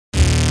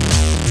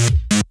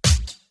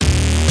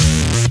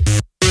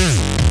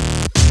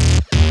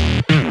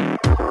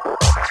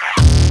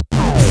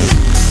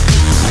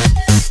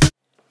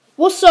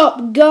What's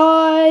up,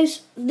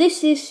 guys?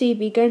 This is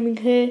CB Gaming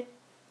here,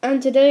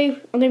 and today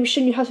I'm going to be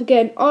showing you how to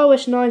get an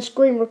iOS 9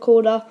 screen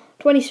recorder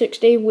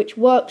 2016 which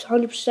works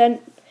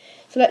 100%.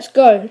 So let's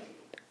go.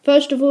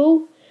 First of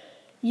all,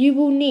 you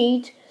will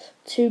need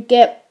to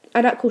get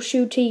an app called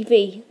Shoe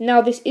TV.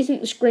 Now, this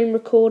isn't the screen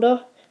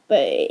recorder,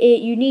 but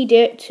you need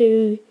it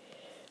to.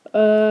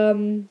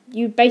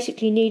 You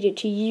basically need it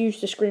to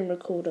use the screen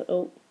recorder.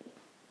 Oh,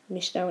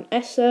 missed out an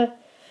S there.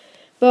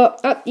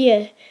 But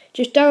yeah,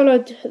 just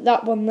download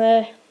that one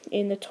there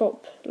in the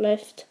top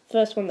left,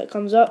 first one that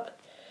comes up.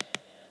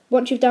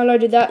 Once you've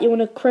downloaded that, you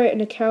want to create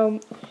an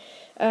account,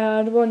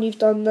 and once you've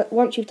done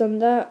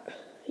that,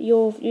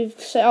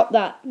 you've set up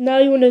that. Now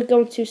you want to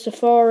go into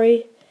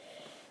Safari,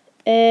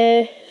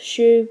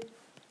 Shoe,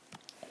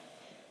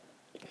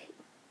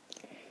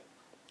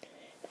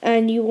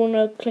 and you want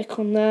to click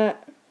on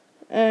that,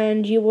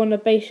 and you want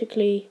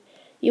to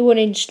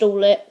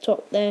install it.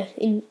 Top there,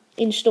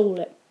 install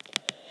it.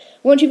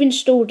 Once you've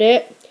installed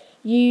it,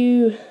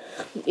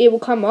 it will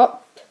come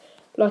up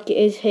like it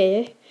is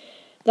here.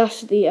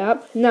 That's the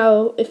app.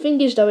 Now, the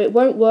thing is though, it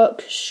won't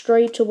work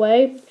straight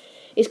away.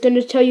 It's going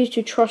to tell you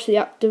to trust the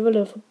app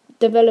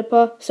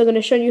developer. So I'm going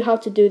to show you how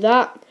to do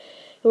that.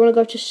 You want to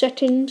go to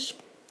settings.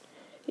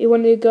 You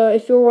want to go,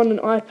 if you're on an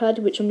iPad,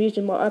 which I'm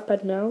using my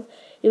iPad now,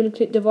 you want to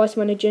click device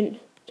management,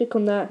 click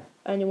on that,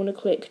 and you want to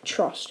click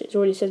trust. It's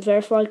already said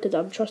verified because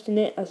I'm trusting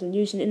it as I'm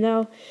using it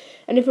now.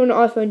 And if you're on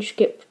an iPhone,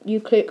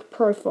 you click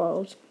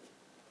profiles.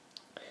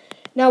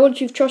 Now, once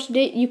you've trusted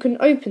it, you can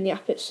open the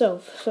app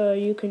itself. So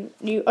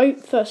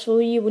first of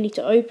all, you will need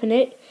to open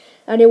it,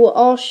 and it will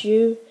ask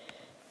you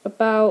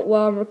about,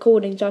 well, I'm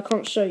recording, so I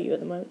can't show you at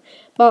the moment,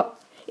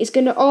 but it's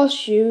going to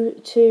ask you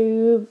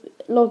to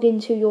log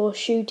into your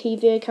Shoe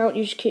TV account.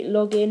 You just click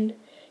login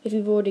if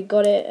you've already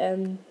got it,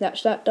 and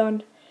that's that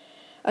done.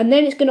 And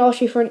then it's going to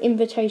ask you for an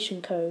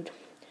invitation code.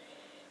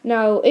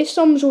 Now, if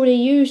someone's already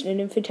used an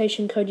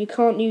invitation code, you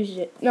can't use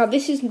it. Now,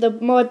 this is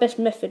my best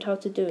method how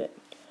to do it.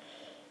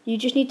 You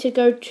just need to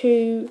go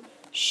to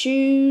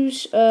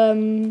Shoe's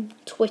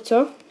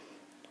Twitter.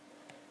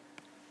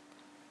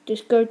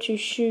 Just go to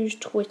Shoe's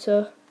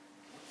Twitter.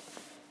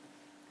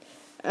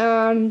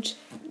 And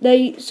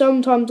they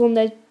sometimes on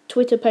their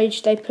Twitter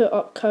page they put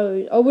up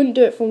code. I wouldn't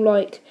do it from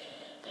like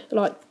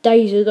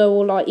days ago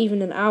or like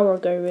even an hour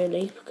ago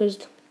really,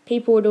 because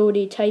people had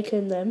already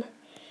taken them.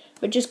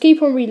 But just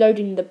keep on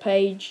reloading the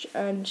page,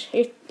 and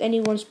if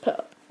anyone's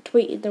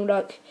tweeted them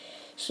like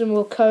some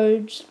more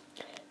codes,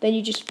 then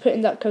you just put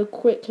in that code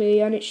quickly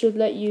and it should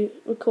let you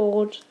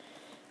record,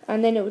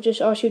 and then it will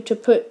just ask you to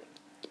put,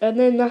 and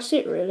then that's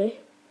it really.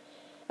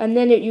 And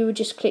then you would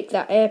just click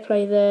that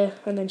AirPlay there,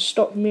 and then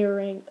stop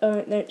mirroring,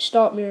 then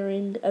start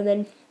mirroring, and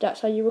then that's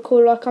how you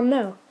record like I'm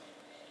now.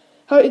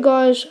 Hope you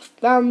guys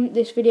found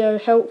this video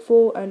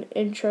helpful and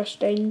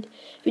interesting.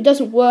 If it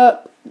doesn't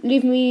work,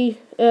 let me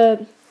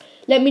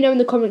know in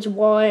the comments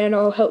why, and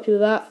I'll help you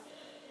with that.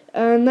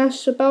 And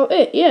that's about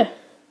it, yeah.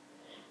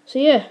 So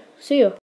yeah, see ya.